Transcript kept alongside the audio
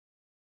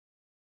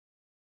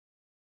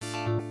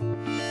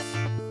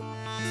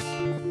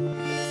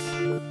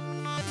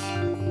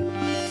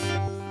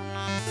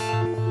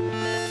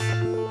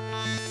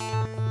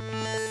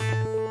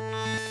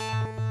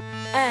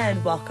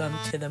and welcome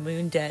to the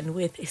Moon Den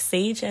with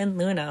Sage and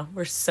Luna.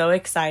 We're so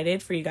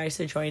excited for you guys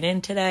to join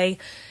in today,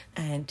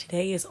 and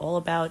today is all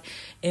about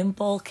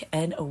Imbolc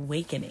and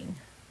awakening.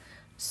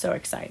 So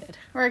excited.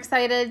 We're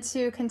excited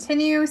to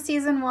continue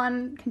season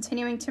 1,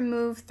 continuing to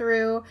move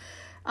through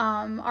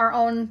our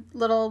own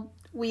little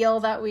wheel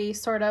that we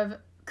sort of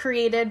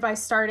created by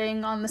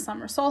starting on the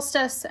summer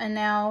solstice, and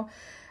now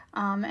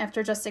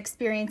after just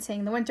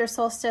experiencing the winter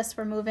solstice,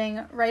 we're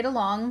moving right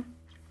along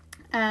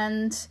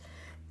and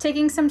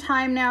taking some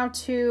time now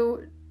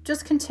to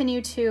just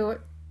continue to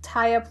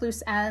tie up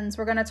loose ends.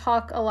 We're going to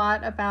talk a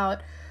lot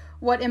about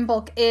what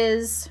Imbolc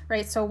is,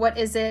 right? So what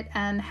is it,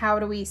 and how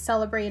do we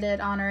celebrate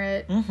it, honor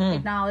it,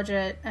 acknowledge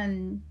it,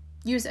 and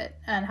use it?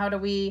 And how do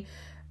we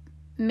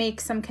make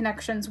some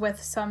connections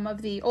with some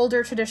of the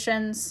older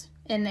traditions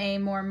in a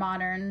more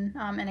modern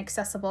and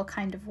accessible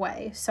kind of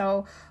way?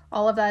 So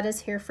all of that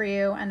is here for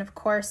you. And of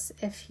course,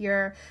 if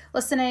you're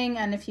listening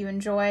and if you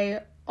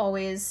enjoy,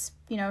 always,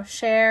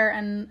 share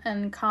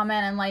and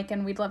comment and like,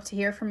 and we'd love to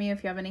hear from you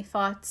if you have any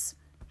thoughts.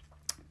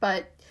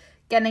 But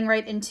getting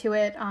right into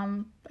it,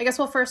 I guess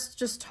we'll first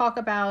just talk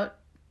about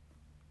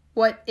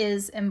what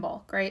is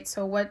Imbolc, right?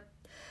 So what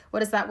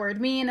does that word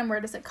mean, and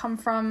where does it come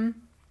from?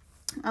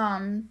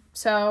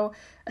 So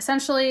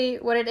essentially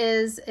what it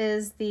is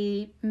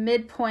the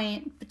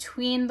midpoint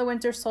between the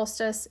winter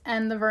solstice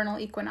and the vernal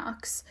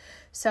equinox.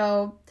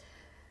 So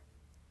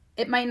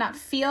it might not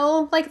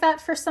feel like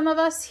that for some of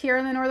us here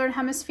in the Northern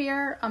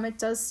Hemisphere. It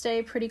does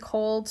stay pretty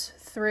cold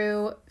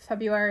through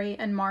February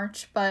and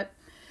March, but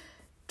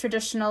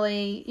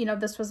traditionally,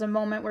 this was a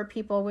moment where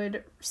people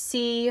would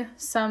see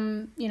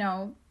some,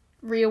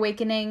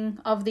 reawakening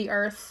of the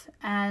earth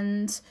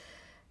and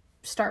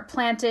start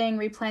planting,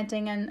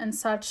 replanting, and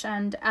such.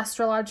 And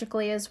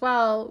astrologically as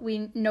well,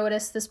 we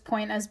notice this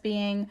point as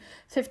being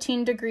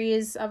 15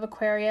 degrees of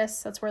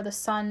Aquarius. That's where the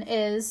sun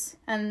is,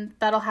 and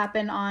that'll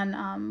happen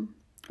on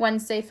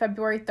Wednesday,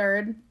 February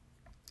 3rd.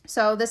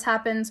 So this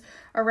happens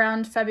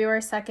around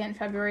February 2nd,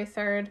 February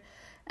 3rd,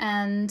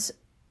 and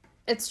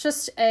it's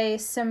just a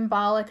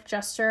symbolic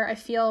gesture, I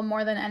feel,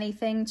 more than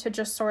anything, to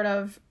just sort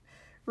of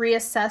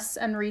reassess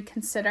and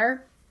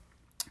reconsider.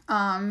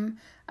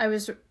 I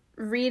was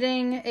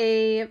reading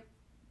a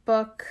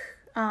book,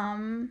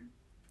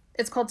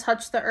 it's called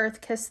Touch the Earth,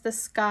 Kiss the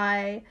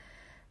Sky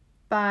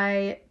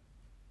by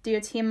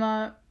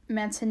Diotima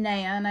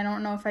Mantinea, and I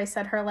don't know if I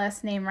said her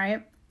last name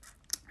right,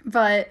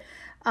 but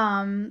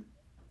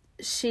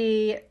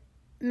she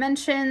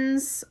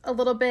mentions a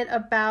little bit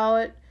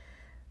about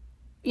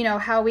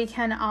how we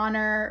can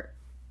honor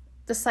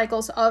the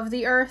cycles of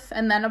the earth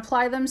and then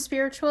apply them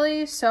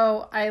spiritually.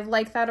 So I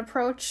like that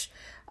approach.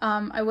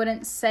 I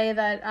wouldn't say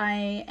that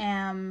I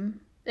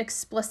am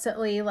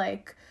explicitly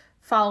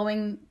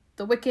following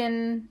the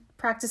Wiccan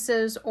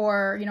practices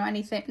or,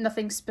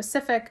 nothing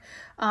specific.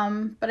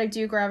 But I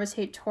do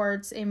gravitate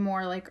towards a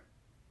more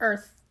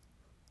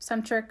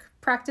earth-centric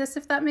practice,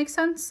 if that makes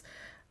sense.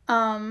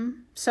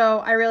 So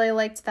I really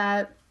liked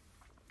that.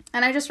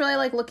 And I just really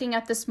like looking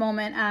at this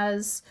moment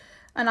as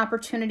an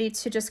opportunity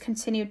to just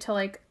continue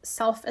to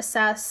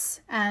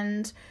self-assess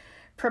and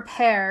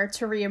prepare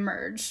to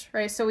reemerge,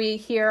 right? So we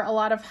hear a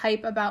lot of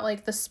hype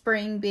about the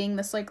spring being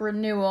this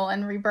renewal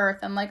and rebirth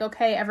and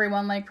okay,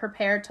 everyone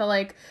prepare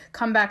to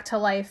come back to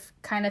life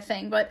kind of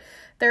thing. But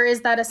there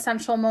is that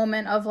essential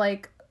moment of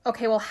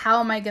okay, well, how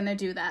am I going to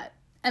do that?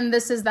 And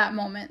this is that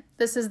moment.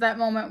 This is that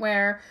moment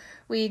where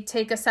we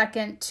take a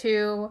second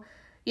to,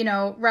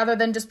 rather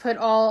than just put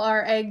all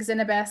our eggs in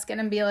a basket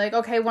and be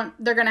okay,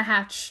 they're going to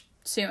hatch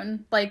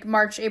soon,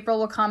 March, April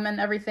will come and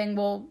everything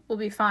will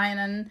be fine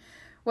and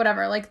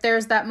whatever.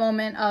 There's that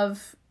moment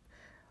of,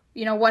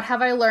 what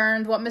have I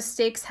learned? What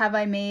mistakes have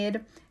I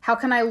made? How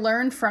can I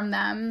learn from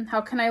them? How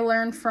can I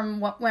learn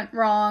from what went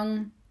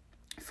wrong?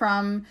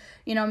 From,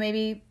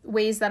 maybe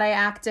ways that I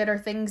acted or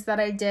things that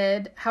I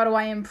did? How do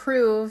I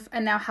improve?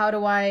 And now how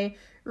do I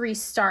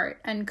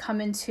restart and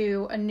come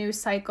into a new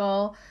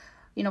cycle?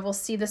 We'll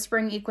see the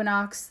spring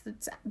equinox,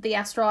 it's the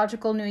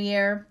astrological new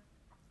year,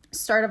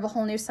 start of a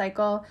whole new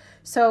cycle.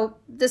 So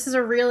this is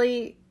a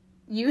really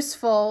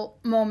useful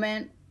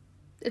moment.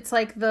 It's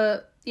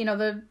the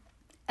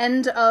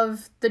end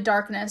of the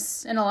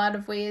darkness in a lot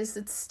of ways.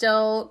 It's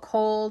still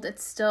cold,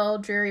 it's still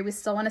dreary, we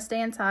still want to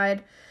stay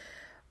inside,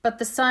 but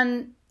the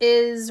sun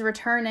is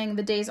returning,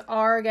 the days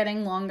are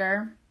getting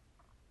longer.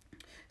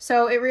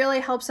 So it really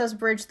helps us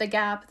bridge the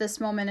gap, this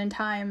moment in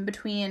time,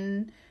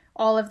 between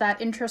all of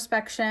that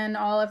introspection,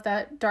 all of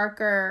that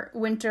darker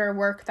winter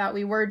work that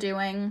we were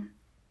doing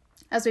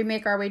as we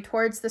make our way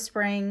towards the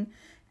spring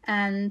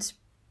and,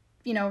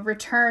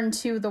 return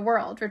to the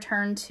world,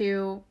 return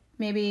to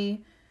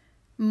maybe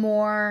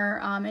more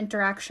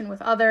interaction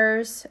with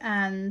others.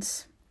 And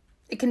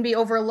it can be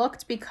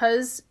overlooked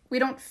because we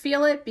don't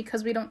feel it,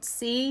 because we don't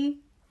see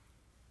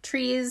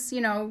trees,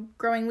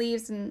 growing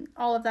leaves and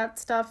all of that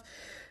stuff.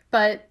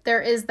 But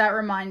there is that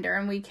reminder,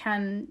 and we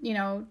can,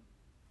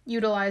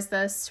 utilize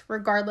this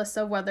regardless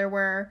of whether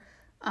we're,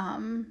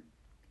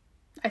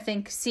 I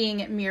think, seeing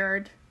it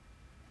mirrored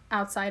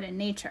outside in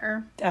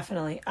nature.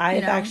 Definitely.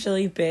 I've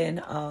actually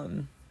been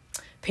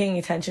paying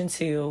attention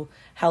to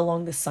how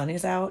long the sun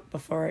is out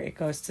before it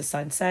goes to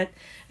sunset.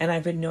 And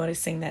I've been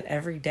noticing that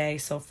every day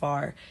so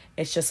far,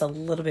 it's just a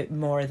little bit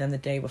more than the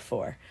day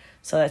before.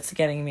 So that's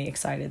getting me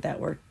excited that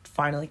we're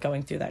finally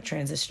going through that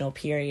transitional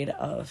period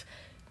of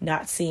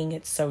not seeing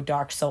it so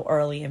dark so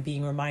early and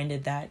being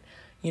reminded that,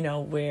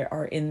 we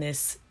are in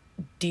this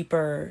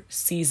deeper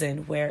season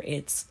where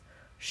it's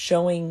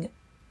showing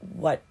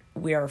what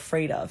we are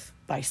afraid of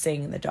by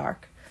staying in the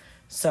dark.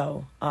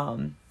 So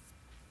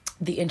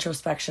the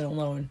introspection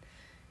alone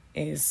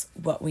is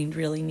what we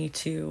really need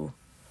to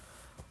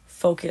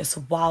focus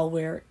while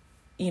we're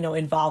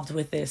involved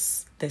with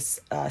this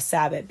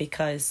Sabbath,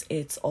 because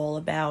it's all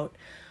about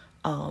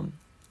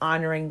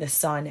honoring the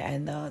sun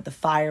and the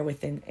fire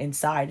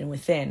inside and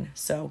within.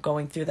 So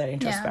going through that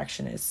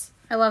introspection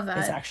I love that.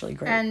 Is actually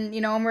great. And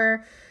when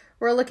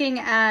we're looking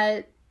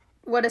at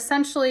what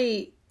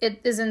essentially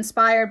it is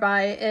inspired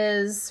by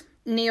is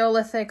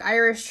Neolithic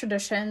Irish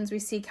traditions. We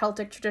see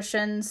Celtic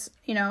traditions,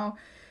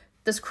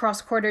 this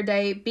cross-quarter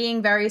day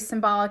being very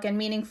symbolic and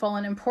meaningful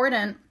and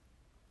important.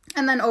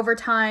 And then over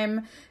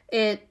time,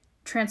 it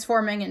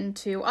transforming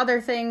into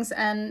other things.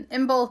 And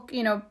Imbolc,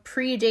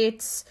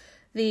 predates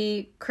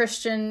the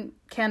Christian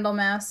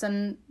Candlemas,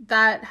 and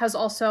that has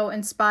also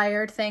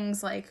inspired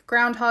things like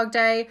Groundhog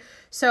Day.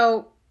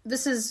 So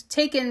this is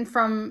taken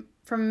from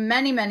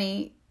many,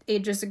 many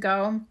ages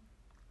ago.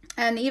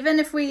 And even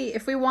if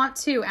we want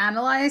to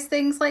analyze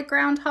things like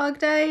Groundhog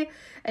Day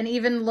and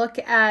even look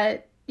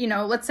at,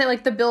 let's say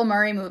like the Bill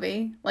Murray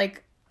movie,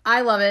 like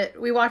I love it.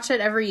 We watch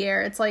it every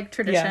year. It's like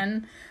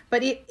tradition. Yeah.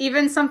 But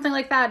even something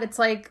like that, it's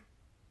like,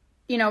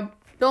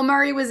 Bill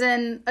Murray was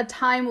in a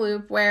time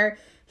loop where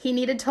he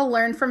needed to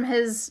learn from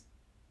his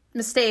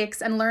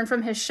mistakes and learn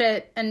from his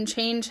shit and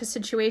change his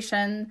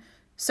situation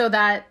so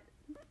that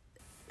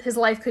his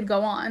life could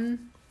go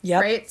on.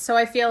 Yep. Right? So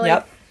I feel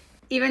like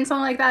even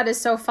something like that is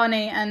so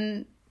funny,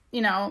 and,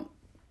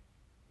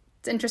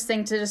 it's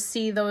interesting to just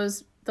see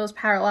those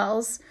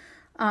parallels.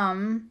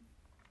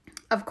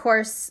 Of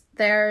course,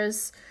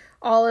 there's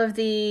all of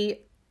the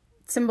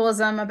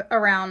symbolism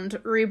around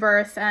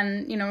rebirth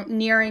and,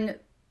 nearing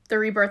the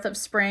rebirth of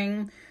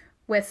spring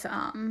with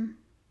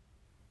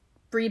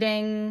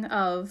breeding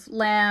of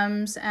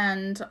lambs,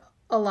 and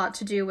a lot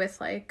to do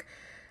with like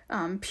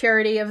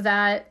purity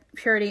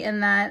in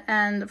that,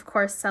 and of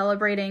course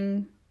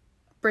celebrating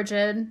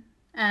Bridget,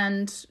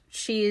 and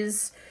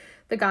she's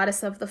the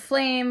goddess of the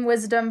flame,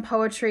 wisdom,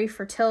 poetry,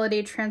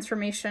 fertility,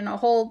 transformation, a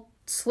whole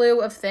slew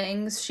of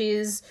things.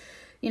 She's,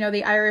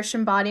 the Irish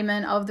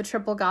embodiment of the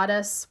triple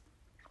goddess.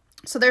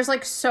 So there's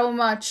like so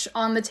much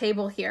on the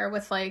table here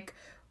with like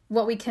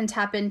what we can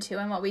tap into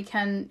and what we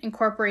can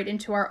incorporate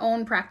into our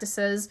own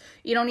practices.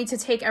 You don't need to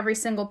take every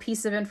single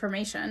piece of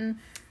information,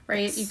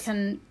 right? Yes. You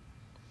can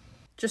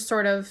just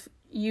sort of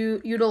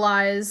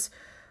utilize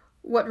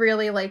what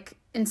really like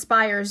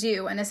inspires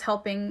you and is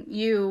helping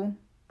you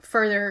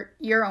further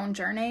your own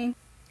journey.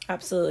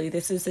 Absolutely.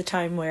 This is the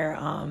time where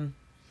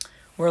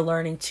we're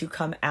learning to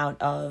come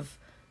out of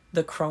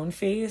the crone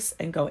phase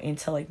and go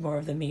into like more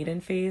of the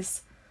maiden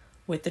phase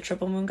with the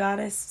triple moon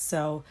goddess.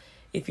 So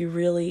if you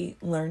really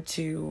learn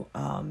to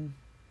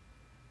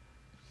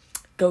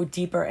go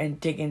deeper and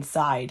dig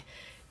inside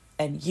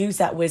and use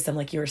that wisdom,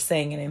 like you were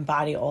saying, and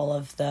embody all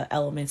of the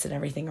elements and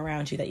everything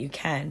around you that you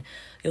can,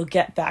 you'll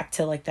get back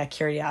to like that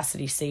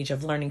curiosity stage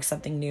of learning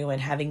something new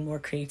and having more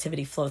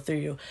creativity flow through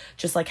you,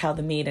 just like how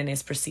the maiden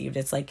is perceived.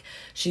 It's like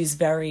she's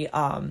very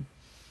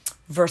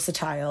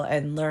versatile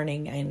and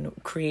learning and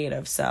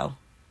creative. So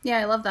yeah,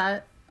 I love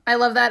that.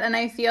 And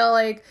I feel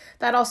like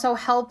that also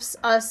helps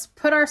us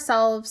put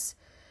ourselves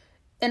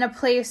in a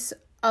place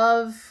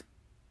of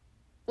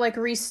like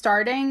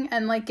restarting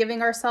and like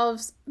giving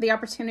ourselves the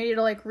opportunity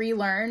to like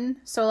relearn.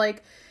 So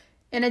like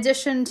in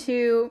addition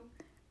to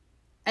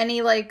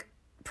any like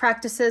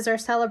practices or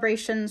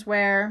celebrations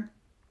where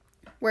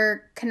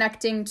we're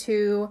connecting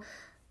to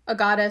a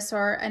goddess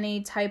or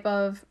any type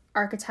of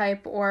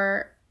archetype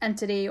or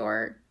entity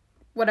or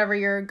whatever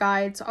your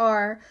guides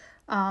are,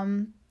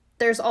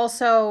 there's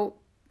also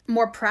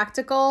more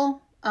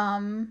practical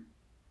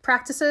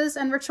practices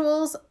and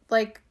rituals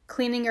like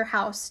cleaning your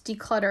house,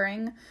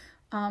 decluttering.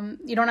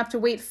 You don't have to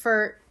wait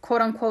for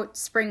quote unquote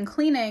spring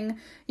cleaning.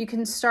 You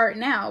can start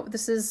now.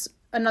 This is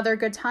another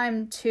good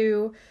time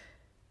to,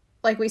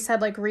 like we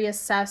said, like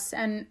reassess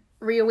and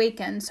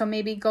reawaken. So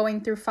maybe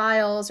going through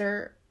files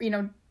or,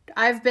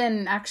 I've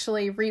been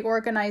actually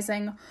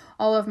reorganizing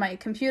all of my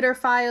computer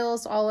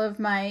files, all of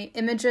my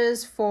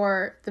images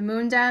for the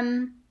Moon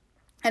Den.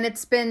 And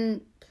it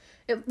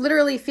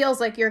literally feels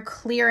like you're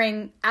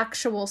clearing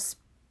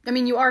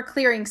you are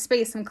clearing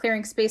space. I'm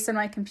clearing space in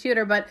my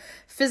computer, but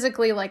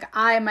physically, like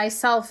I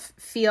myself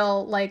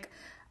feel like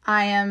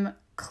I am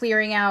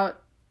clearing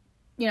out,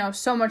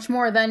 so much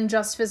more than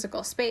just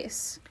physical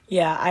space.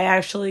 Yeah, I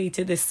actually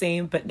did the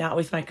same, but not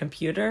with my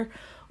computer,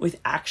 with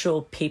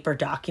actual paper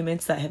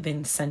documents that have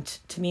been sent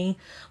to me,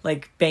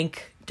 like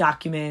bank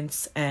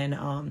documents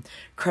and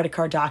credit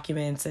card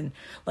documents and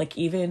like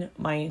even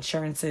my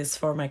insurances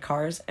for my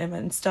cars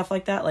and stuff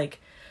like that. Like,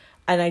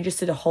 and I just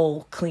did a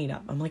whole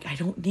cleanup. I'm like, I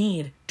don't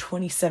need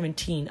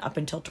 2017 up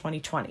until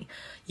 2020.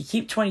 You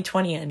keep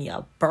 2020 and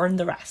you burn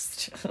the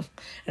rest. And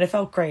it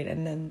felt great.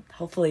 And then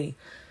hopefully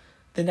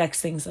the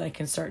next things that I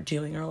can start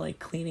doing are like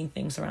cleaning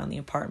things around the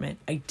apartment.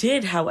 I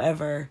did,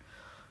 however,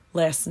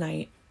 last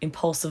night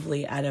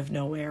impulsively out of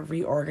nowhere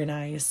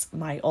reorganize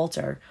my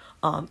altar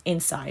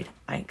inside,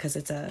 because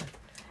it's a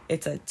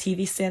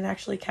TV stand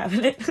actually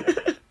cabinet.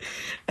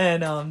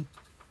 And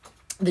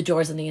the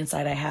doors on the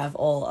inside, I have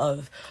all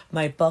of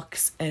my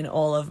books and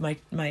all of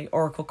my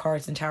oracle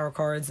cards and tarot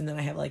cards, and then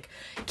I have like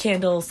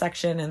candle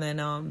section and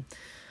then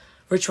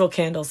ritual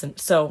candles. And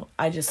so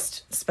I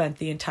just spent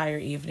the entire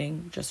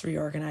evening just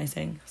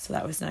reorganizing, so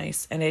that was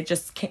nice. And it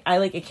just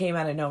it came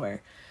out of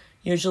nowhere.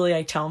 Usually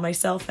I tell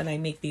myself and I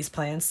make these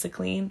plans to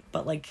clean,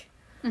 but like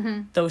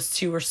those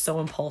two were so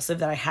impulsive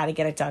that I had to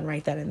get it done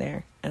right then and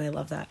there. And I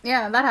love that.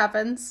 Yeah, that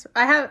happens.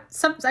 I have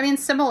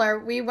similar.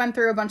 We went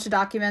through a bunch of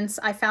documents.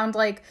 I found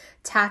like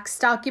tax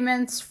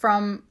documents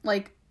from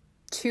like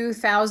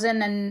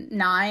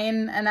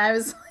 2009. And I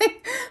was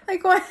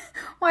like, why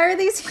are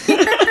these here?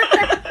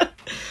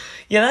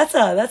 Yeah,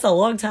 that's a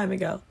long time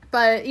ago.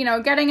 But,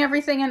 getting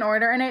everything in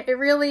order. And it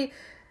really,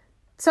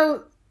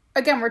 so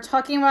again, we're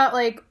talking about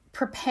like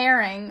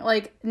preparing,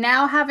 like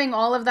now having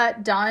all of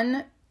that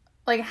done,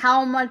 like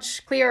how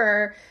much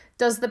clearer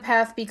does the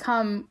path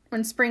become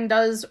when spring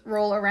does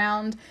roll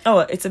around? Oh,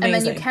 it's amazing.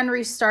 And then you can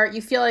restart.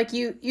 You feel like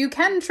you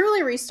can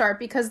truly restart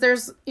because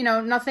there's,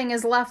 nothing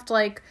is left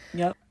like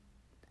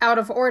out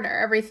of order.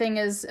 Everything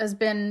has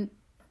been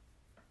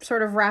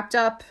sort of wrapped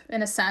up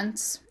in a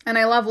sense. And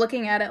I love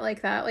looking at it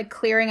like that, like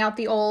clearing out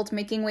the old,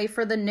 making way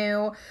for the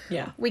new.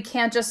 Yeah. We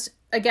can't just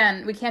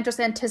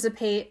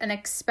anticipate and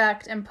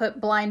expect and put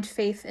blind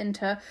faith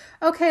into,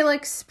 okay,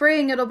 like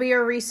spring, it'll be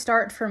a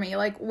restart for me.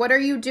 Like, what are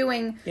you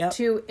doing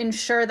to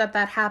ensure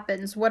that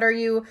happens? What are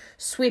you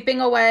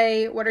sweeping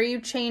away? What are you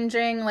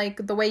changing?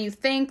 Like the way you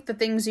think, the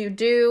things you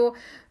do,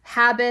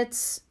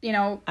 habits,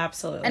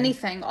 absolutely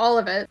anything, all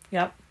of it.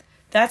 Yep.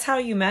 That's how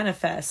you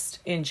manifest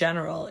in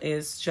general,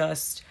 is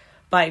just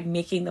by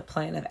making the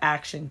plan of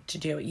action to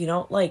do it. You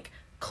don't like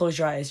close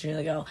your eyes and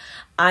really go,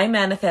 I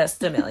manifest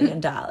 $1 million.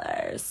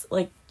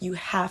 Like, you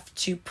have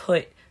to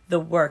put the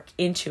work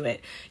into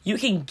it. You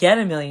can get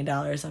 $1 million.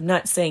 I'm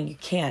not saying you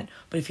can't,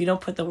 but if you don't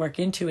put the work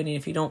into it, and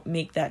if you don't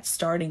make that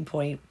starting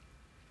point,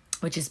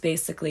 which is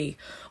basically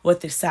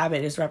what the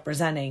Sabbath is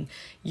representing,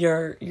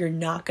 you're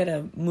not going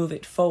to move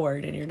it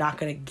forward, and you're not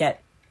going to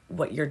get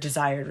what your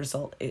desired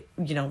result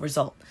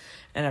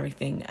and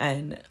everything.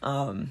 And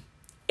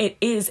it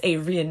is a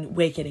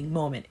reawakening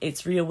moment.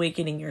 It's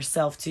reawakening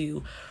yourself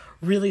to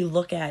really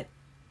look at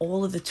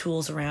all of the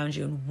tools around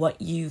you and what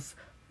you've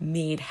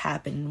made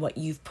happen, what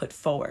you've put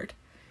forward.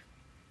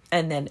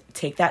 And then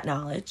take that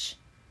knowledge,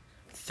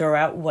 throw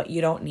out what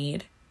you don't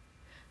need,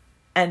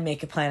 and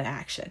make a plan of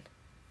action.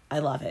 I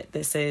love it.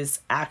 This is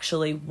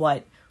actually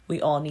what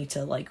we all need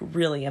to like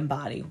really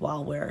embody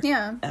while we're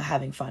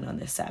having fun on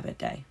this Sabbath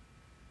day.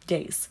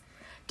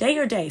 Day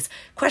or days.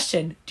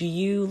 Question, do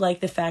you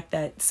like the fact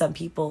that some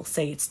people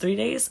say it's 3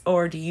 days,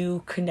 or do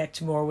you connect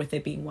more with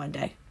it being 1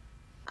 day?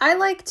 I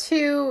like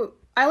to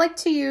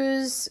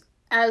use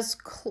as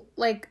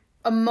like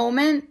a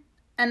moment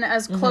and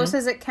as close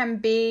as it can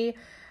be.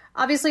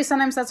 Obviously,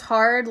 sometimes that's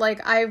hard.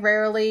 Like, I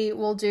rarely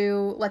will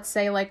do, let's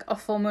say, like a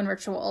full moon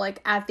ritual,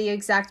 like at the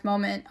exact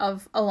moment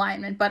of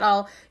alignment. But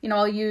I'll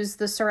use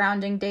the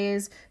surrounding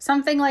days.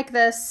 Something like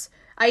this.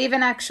 I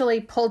even actually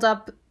pulled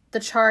up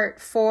the chart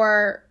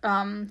for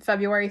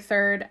February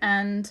 3rd,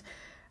 and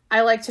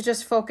I like to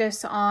just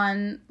focus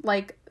on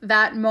like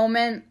that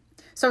moment.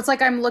 So it's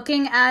like I'm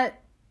looking at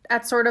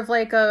sort of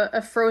like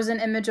a frozen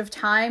image of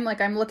time. Like,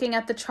 I'm looking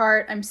at the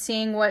chart, I'm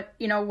seeing what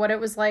it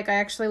was like. I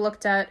actually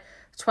looked at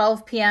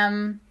 12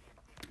 p.m.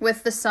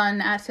 with the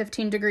sun at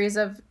 15 degrees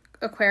of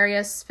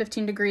Aquarius,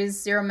 15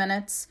 degrees, 0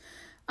 minutes.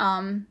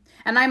 And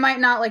I might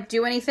not like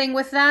do anything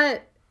with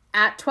that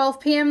at 12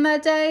 p.m.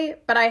 that day,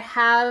 but I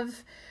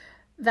have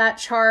that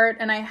chart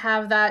and I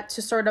have that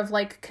to sort of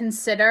like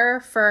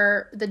consider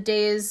for the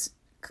days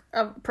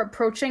of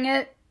approaching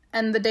it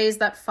and the days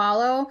that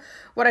follow.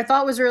 What I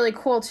thought was really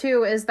cool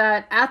too is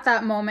that at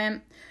that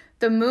moment,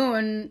 the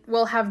moon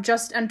will have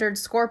just entered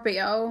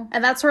Scorpio.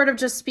 And that sort of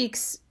just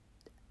speaks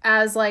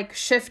as like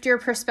shift your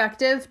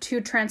perspective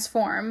to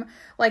transform.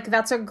 Like,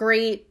 that's a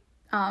great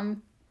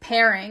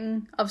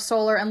pairing of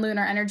solar and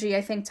lunar energy,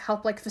 I think, to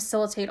help like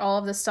facilitate all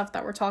of this stuff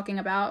that we're talking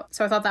about.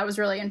 So I thought that was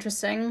really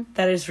interesting.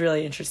 That is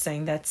really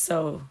interesting. That's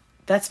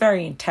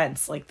very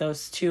intense. Like,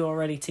 those two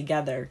already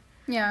together.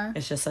 Yeah.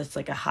 It's just such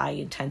like a high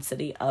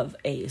intensity of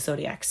a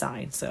zodiac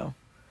sign. So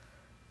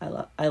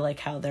I like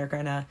how they're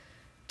gonna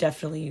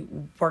definitely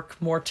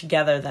work more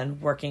together than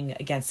working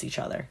against each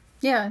other.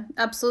 Yeah,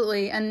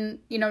 absolutely. And,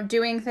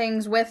 doing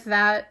things with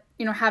that,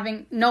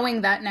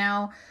 knowing that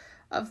now,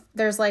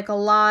 there's like a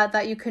lot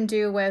that you can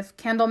do with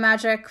candle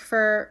magic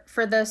for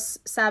this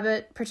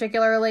Sabbath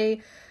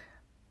particularly.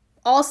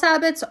 all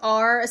Sabbats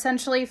are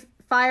essentially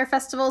fire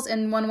festivals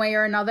in one way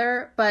or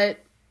another, but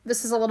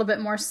this is a little bit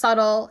more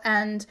subtle,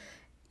 and,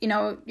 you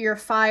know, your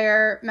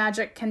fire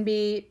magic can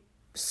be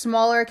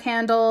smaller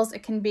candles.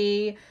 It can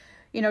be,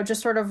 you know,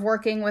 just sort of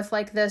working with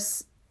like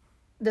this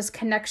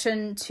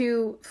connection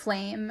to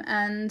flame,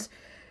 and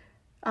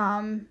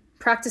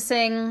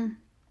practicing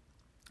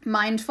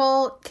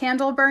mindful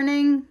candle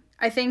burning,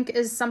 I think,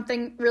 is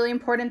something really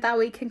important that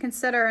we can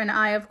consider. And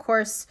I, of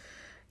course,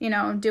 you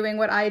know, doing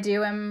what I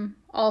do, am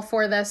all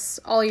for this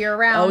all year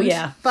round. Oh,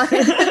 yeah.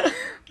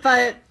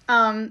 But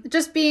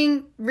just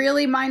being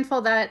really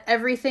mindful that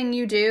everything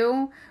you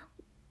do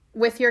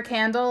with your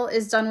candle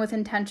is done with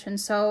intention.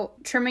 So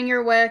trimming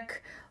your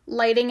wick,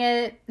 lighting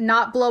it,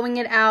 not blowing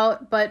it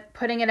out, but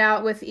putting it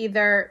out with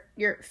either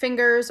your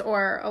fingers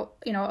or,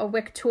 you know, a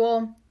wick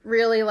tool,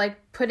 really like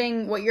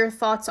putting what your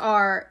thoughts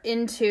are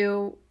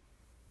into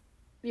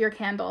your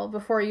candle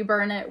before you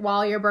burn it,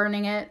 while you're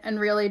burning it, and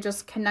really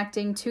just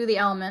connecting to the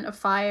element of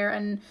fire,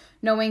 and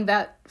knowing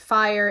that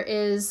fire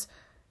is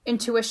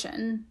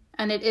intuition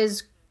and it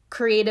is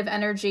creative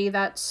energy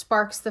that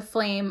sparks the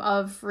flame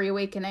of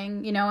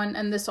reawakening, you know,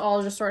 and this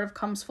all just sort of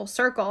comes full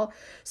circle.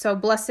 So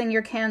blessing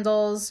your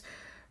candles,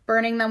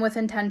 burning them with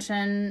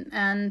intention,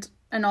 and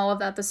all of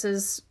that. This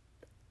is,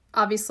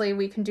 obviously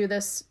we can do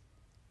this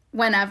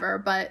whenever,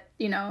 but,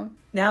 you know,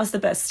 now's the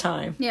best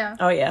time. Yeah.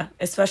 Oh yeah,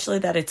 especially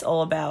that it's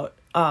all about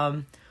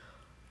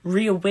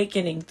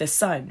reawakening the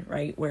sun,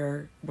 right?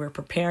 We're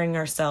preparing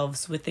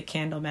ourselves with the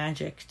candle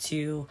magic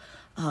to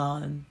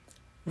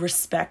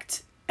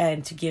respect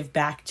and to give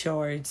back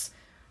towards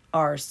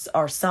our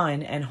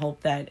sun, and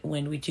hope that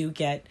when we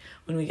get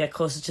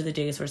closer to the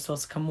days where it's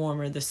supposed to come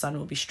warmer, the sun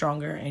will be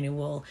stronger, and it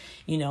will,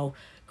 you know,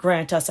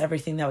 grant us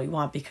everything that we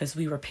want because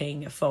we were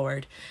paying it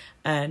forward.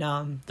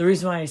 And the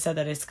reason why I said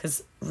that is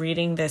because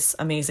reading this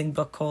amazing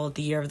book called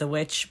The Year of the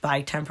Witch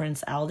by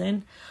Temperance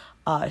Alden,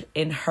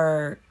 in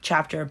her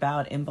chapter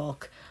about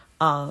Imbolc,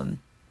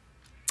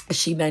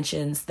 she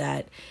mentions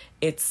that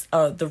it's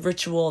the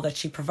ritual that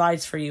she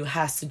provides for you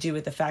has to do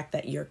with the fact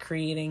that you're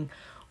creating,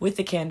 with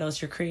the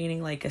candles, you're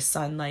creating like a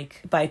sun,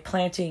 like by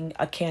planting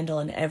a candle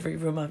in every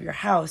room of your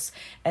house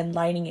and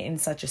lighting it in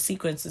such a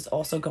sequence is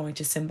also going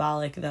to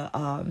symbolic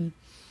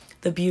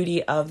the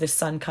beauty of the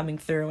sun coming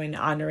through and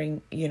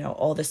honoring, you know,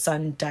 all the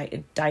sun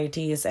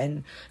deities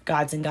and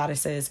gods and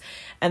goddesses.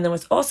 And then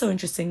what's also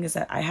interesting is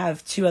that I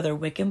have 2 other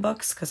Wiccan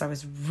books, because I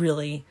was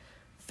really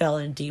fell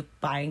in deep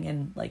buying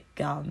and like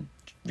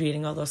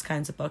reading all those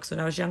kinds of books when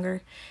I was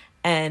younger.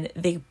 And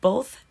they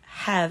both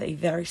have a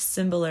very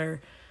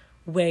similar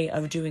way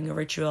of doing a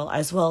ritual,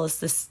 as well as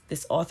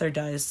this author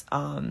does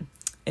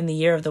in The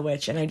Year of the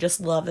Witch. And I just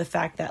love the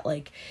fact that,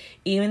 like,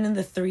 even in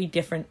the 3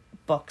 different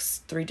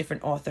books, 3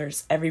 different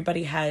authors,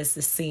 everybody has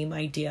the same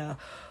idea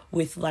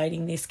with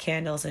lighting these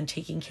candles and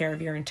taking care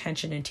of your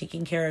intention and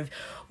taking care of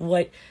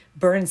what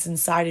burns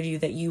inside of you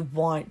that you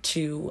want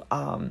to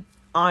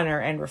honor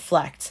and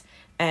reflect,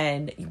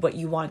 and what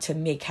you want to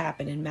make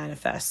happen and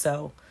manifest.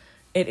 So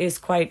it's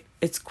quite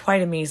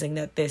amazing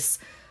that this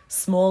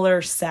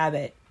smaller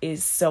Sabbat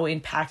is so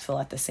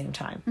impactful at the same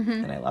time. Mm-hmm.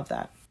 And I love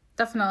that.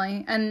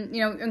 Definitely. And,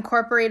 you know,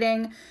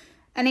 incorporating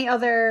any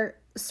other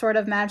sort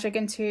of magic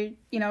into,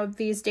 you know,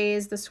 these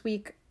days, this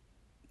week,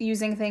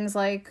 using things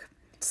like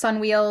sun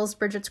wheels,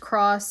 Bridget's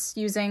cross,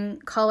 using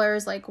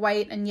colors like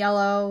white and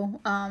yellow,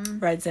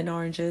 reds and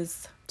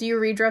oranges. Do you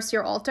redress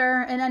your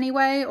altar in any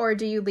way, or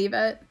do you leave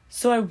it?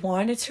 So I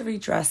wanted to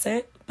redress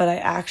it, but I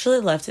actually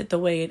left it the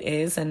way it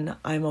is, and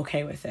I'm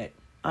okay with it.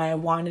 I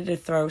wanted to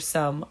throw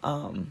some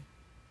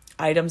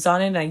items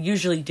on it, and I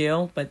usually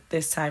do, but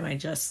this time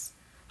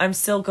I'm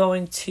still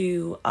going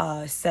to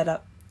set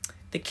up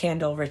the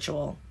candle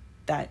ritual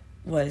that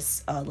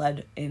was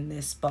led in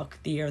this book,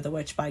 The Year of the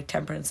Witch by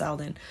Temperance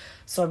Alden.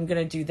 So I'm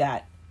going to do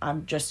that.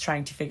 I'm just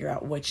trying to figure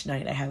out which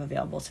night I have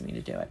available to me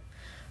to do it.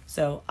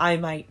 So I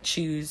might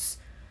choose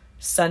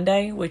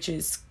Sunday, which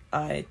is,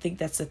 I think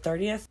that's the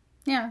 30th.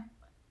 Yeah.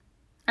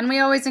 And we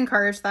always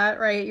encourage that,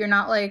 right? You're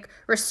not like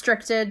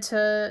restricted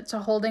to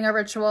holding a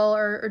ritual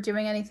or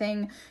doing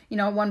anything, you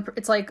know,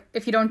 it's like,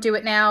 if you don't do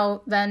it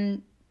now,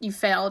 then you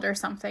failed or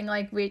something.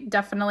 Like, we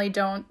definitely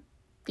don't,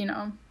 you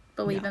know,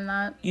 believe in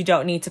that. You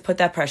don't need to put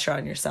that pressure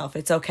on yourself.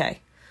 It's okay.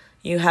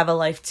 You have a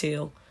life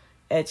too.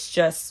 It's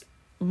just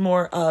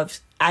more of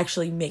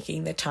actually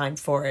making the time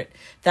for it.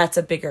 That's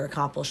a bigger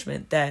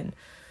accomplishment than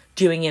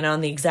doing it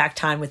on the exact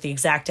time with the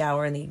exact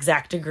hour and the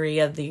exact degree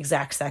of the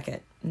exact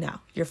second. No,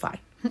 you're fine.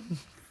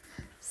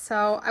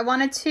 So I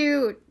wanted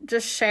to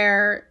just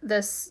share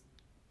this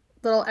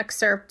little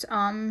excerpt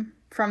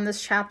from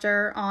this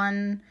chapter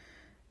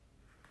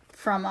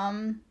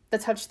from the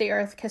Touch the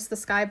Earth, Kiss the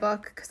Sky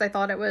book, because I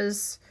thought it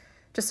was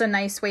just a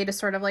nice way to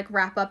sort of like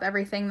wrap up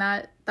everything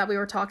that we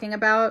were talking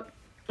about.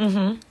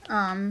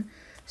 Mm-hmm.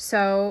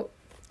 So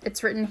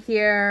it's written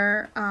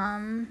here.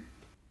 Where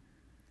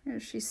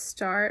does she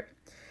start?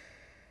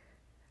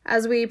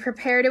 As we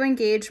prepare to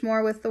engage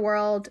more with the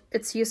world,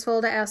 it's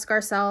useful to ask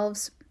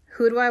ourselves,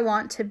 who do I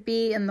want to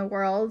be in the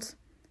world?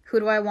 Who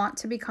do I want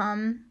to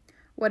become?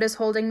 What is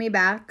holding me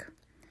back?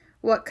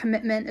 What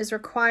commitment is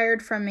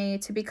required from me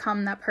to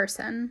become that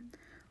person?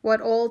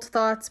 What old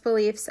thoughts,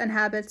 beliefs, and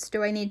habits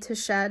do I need to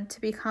shed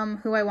to become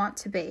who I want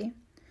to be?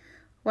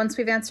 Once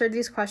we've answered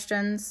these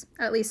questions,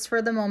 at least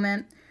for the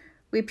moment,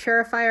 we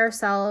purify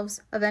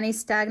ourselves of any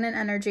stagnant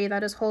energy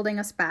that is holding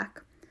us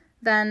back.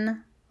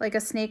 Then, like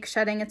a snake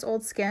shedding its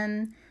old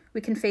skin,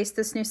 we can face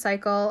this new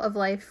cycle of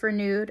life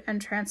renewed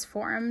and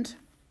transformed.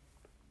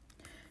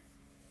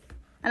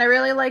 And I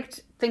really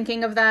liked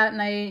thinking of that,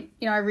 and I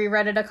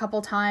reread it a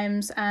couple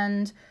times,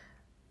 and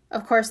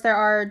of course there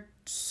are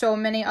so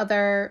many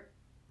other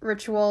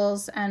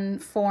rituals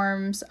and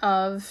forms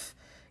of,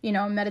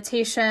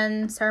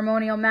 meditation,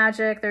 ceremonial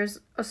magic. There's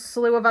a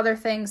slew of other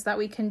things that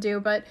we can do,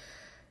 but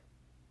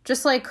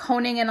just like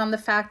honing in on the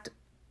fact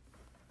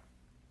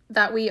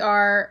that we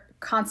are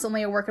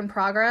constantly a work in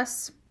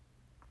progress.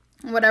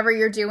 Whatever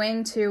you're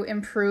doing to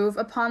improve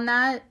upon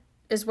that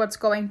is what's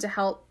going to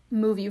help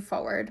move you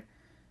forward.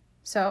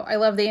 So I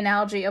love the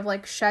analogy of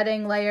like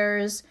shedding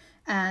layers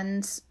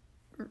and,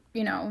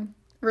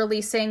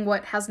 releasing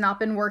what has not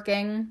been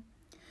working.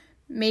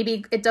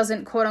 Maybe it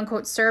doesn't quote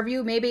unquote serve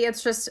you. Maybe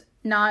it's just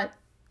not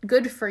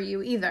good for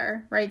you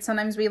either, right?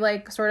 Sometimes we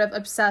like sort of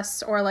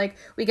obsess or like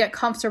we get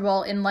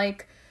comfortable in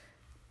like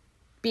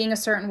being a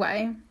certain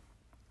way.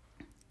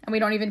 And we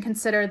don't even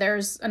consider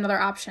there's another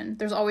option.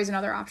 There's always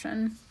another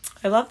option.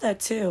 I love that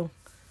too.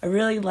 I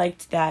really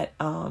liked that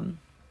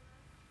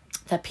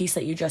that piece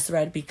that you just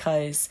read,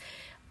 because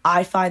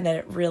I find that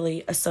it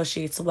really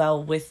associates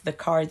well with the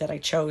card that I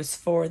chose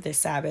for this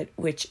Sabbath,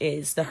 which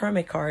is the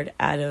Hermit card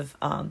out of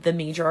the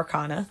Major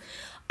Arcana.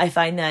 I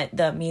find that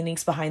the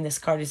meanings behind this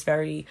card is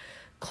very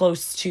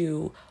close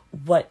to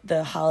what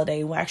the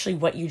holiday, actually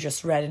what you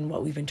just read and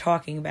what we've been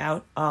talking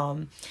about.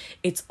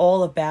 It's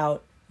all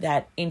about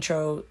that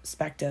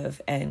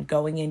introspective and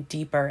going in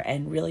deeper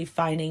and really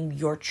finding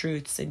your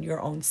truths and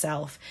your own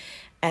self.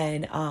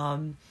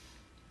 And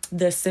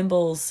the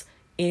symbols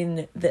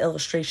in the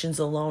illustrations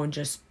alone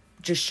just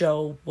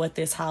show what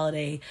this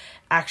holiday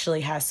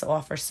actually has to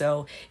offer.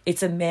 So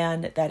it's a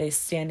man that is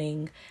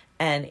standing,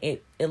 and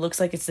it looks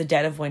like it's the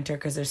dead of winter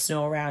because there's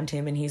snow around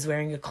him and he's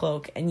wearing a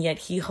cloak, and yet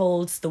he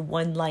holds the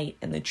one light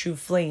and the true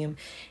flame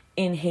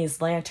in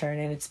his lantern.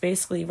 And it's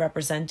basically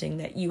representing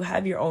that you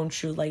have your own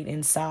true light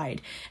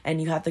inside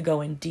and you have to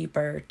go in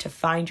deeper to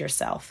find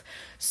yourself.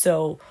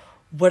 So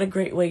what a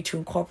great way to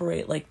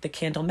incorporate like the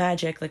candle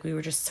magic, like we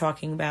were just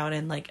talking about,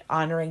 and like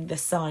honoring the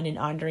sun and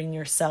honoring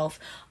yourself,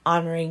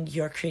 honoring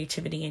your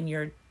creativity, and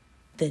you're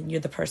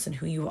the person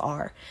who you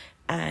are.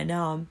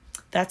 And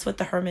that's what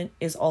the Hermit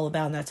is all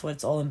about, and that's what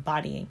it's all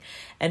embodying.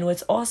 And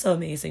what's also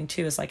amazing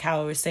too is like how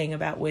I was saying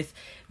about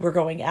we're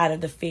going out of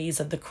the phase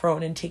of the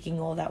crone and taking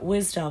all that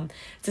wisdom.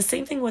 It's the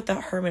same thing what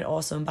the Hermit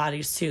also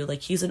embodies too.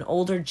 Like he's an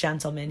older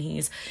gentleman.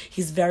 He's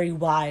very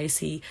wise.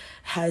 He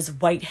has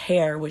white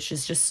hair, which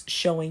is just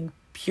showing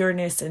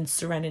pureness and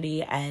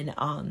serenity and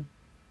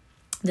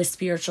the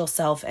spiritual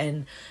self,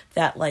 and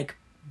that like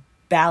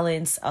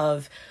balance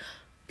of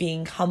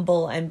being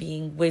humble and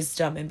being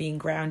wisdom and being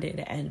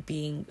grounded and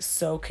being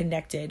so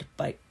connected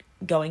but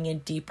going in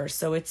deeper.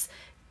 So it's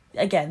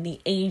again the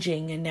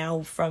aging, and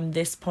now from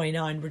this point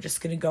on we're just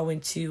going to go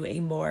into a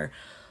more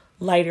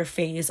lighter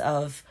phase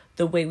of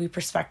the way we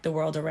perspect the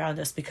world around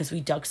us, because we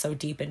dug so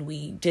deep and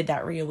we did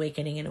that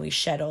reawakening and we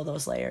shed all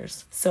those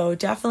layers. So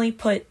definitely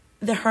put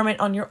the Hermit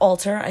on your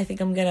altar. I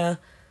think I'm gonna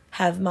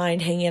have mine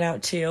hanging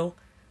out too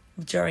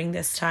during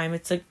this time.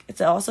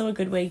 It's also a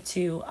good way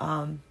to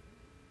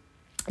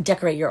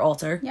decorate your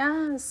altar.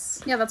 Yes.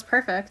 Yeah, that's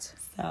perfect.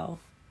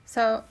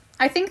 So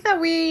I think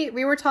that we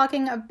were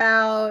talking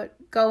about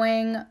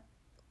going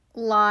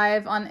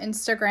live on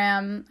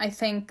Instagram, I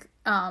think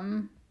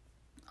on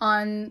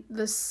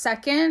the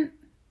 2nd,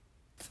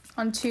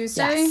 on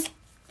Tuesday. Yes.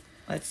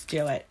 Let's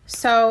do it.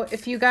 So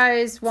if you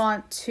guys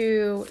want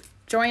to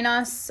join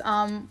us,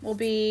 we'll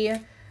be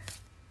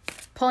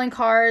pulling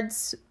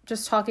cards,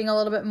 just talking a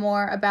little bit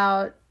more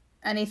about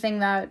anything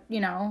that,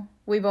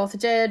 we both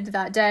did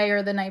that day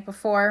or the night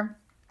before.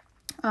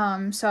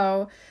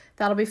 So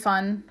that'll be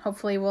fun.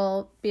 Hopefully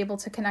we'll be able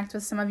to connect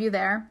with some of you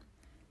there.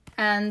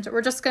 And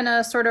we're just going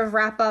to sort of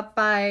wrap up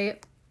by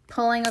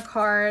pulling a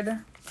card.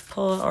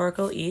 Pull an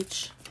oracle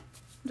each.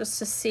 Just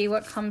to see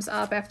what comes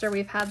up after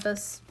we've had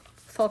this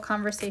full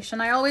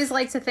conversation. I always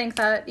like to think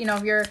that,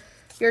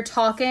 if you're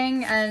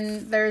talking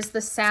and there's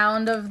the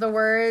sound of the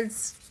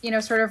words,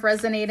 sort of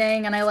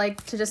resonating. And I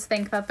like to just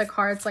think that the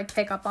cards like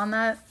pick up on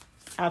that.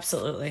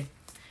 Absolutely.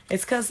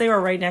 It's because they were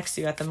right next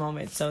to you at the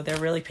moment. So they're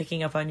really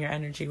picking up on your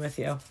energy with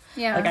you.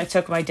 Yeah. Like I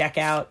took my deck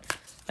out.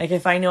 Like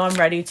if I know I'm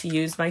ready to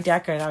use my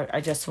deck and I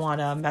just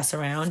want to mess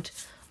around,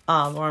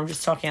 or I'm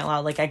just talking out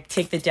loud, like I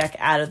take the deck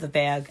out of the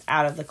bag,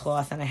 out of the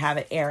cloth, and I have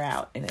it air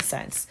out in a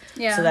sense.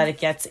 Yeah. So that it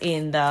gets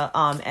in the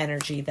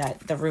energy that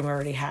the room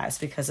already has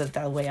because of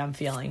the way I'm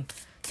feeling.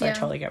 So I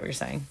totally get what you're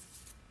saying.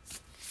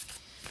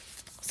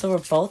 So we're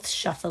both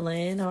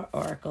shuffling our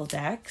oracle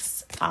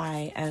decks.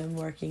 I am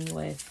working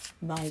with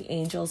My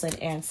Angels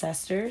and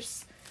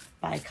Ancestors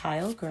by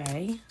Kyle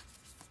Gray.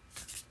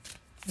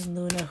 And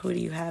Luna, who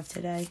do you have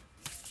today?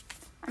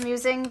 I'm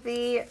using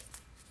the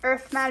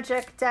Earth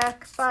Magic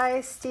deck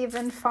by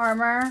Stephen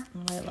Farmer.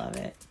 Oh, I love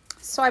it.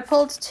 So I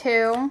pulled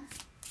 2,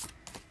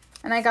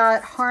 and I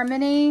got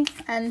Harmony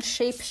and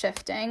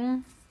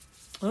Shape-Shifting.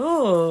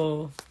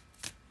 Ooh.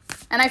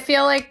 And I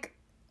feel like,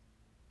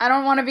 I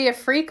don't want to be a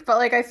freak, but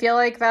like I feel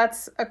like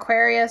that's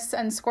Aquarius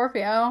and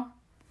Scorpio.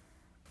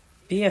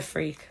 Be a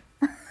freak.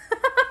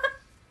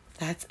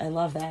 I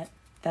love that.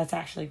 That's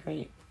actually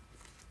great.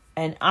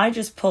 And I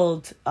just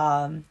pulled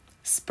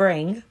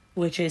Spring,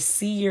 which is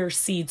See Your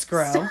Seeds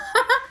Grow.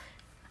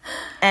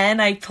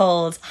 And I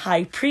pulled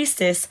High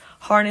Priestess,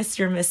 Harness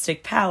Your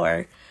Mystic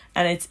Power.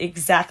 And it's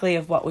exactly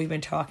of what we've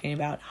been talking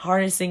about.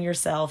 Harnessing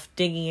yourself,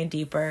 digging in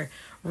deeper,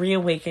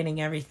 reawakening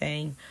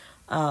everything,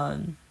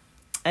 and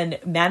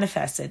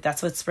manifest it.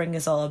 That's what spring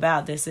is all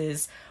about.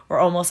 We're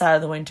almost out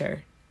of the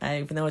winter.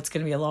 Even though it's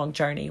going to be a long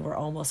journey, we're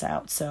almost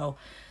out. So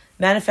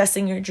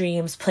manifesting your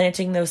dreams,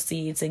 planting those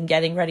seeds, and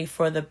getting ready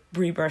for the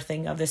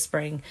rebirthing of the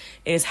spring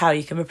is how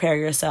you can prepare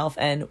yourself.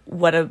 And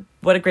what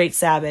a great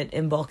Sabbath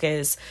Imbolc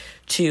is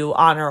to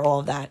honor all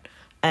of that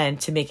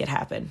and to make it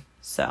happen.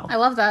 So I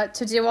love that.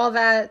 To do all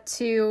that,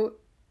 to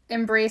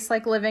embrace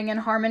like living in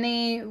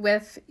harmony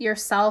with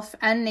yourself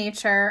and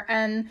nature,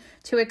 and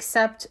to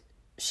accept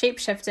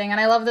shape-shifting. And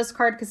I love this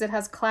card because it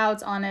has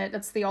clouds on it.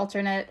 That's the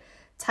alternate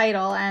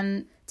title.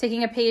 And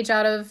taking a page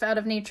out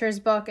of nature's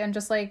book and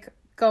just like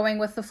going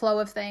with the flow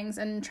of things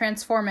and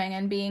transforming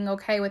and being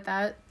okay with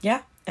that.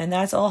 Yeah, and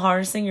that's all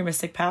harnessing your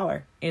mystic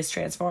power is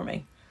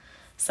transforming.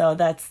 So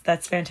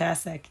that's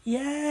fantastic.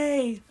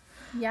 Yay!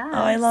 Yeah.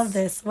 Oh, I love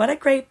this. What a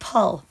great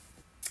pull.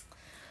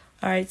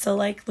 All right, so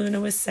like Luna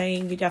was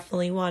saying, you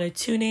definitely want to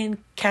tune in,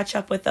 catch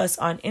up with us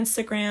on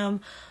Instagram.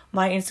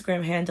 My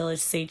Instagram handle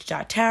is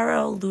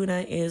sage.tarot.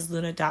 Luna is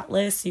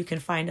luna.list. You can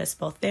find us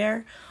both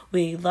there.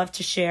 We love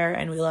to share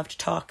and we love to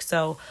talk,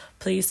 so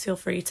please feel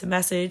free to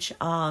message.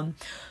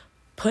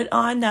 Put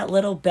on that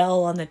little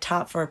bell on the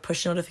top for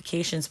push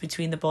notifications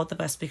between the both of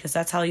us, because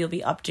that's how you'll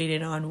be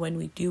updated on when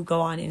we do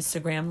go on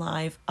Instagram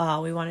Live.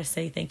 We want to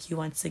say thank you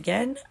once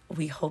again.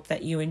 We hope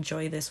that you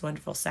enjoy this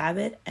wonderful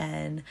Sabbath,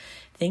 and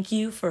thank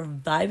you for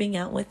vibing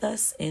out with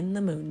us in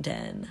the Moon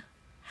Den.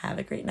 Have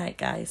a great night,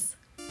 guys.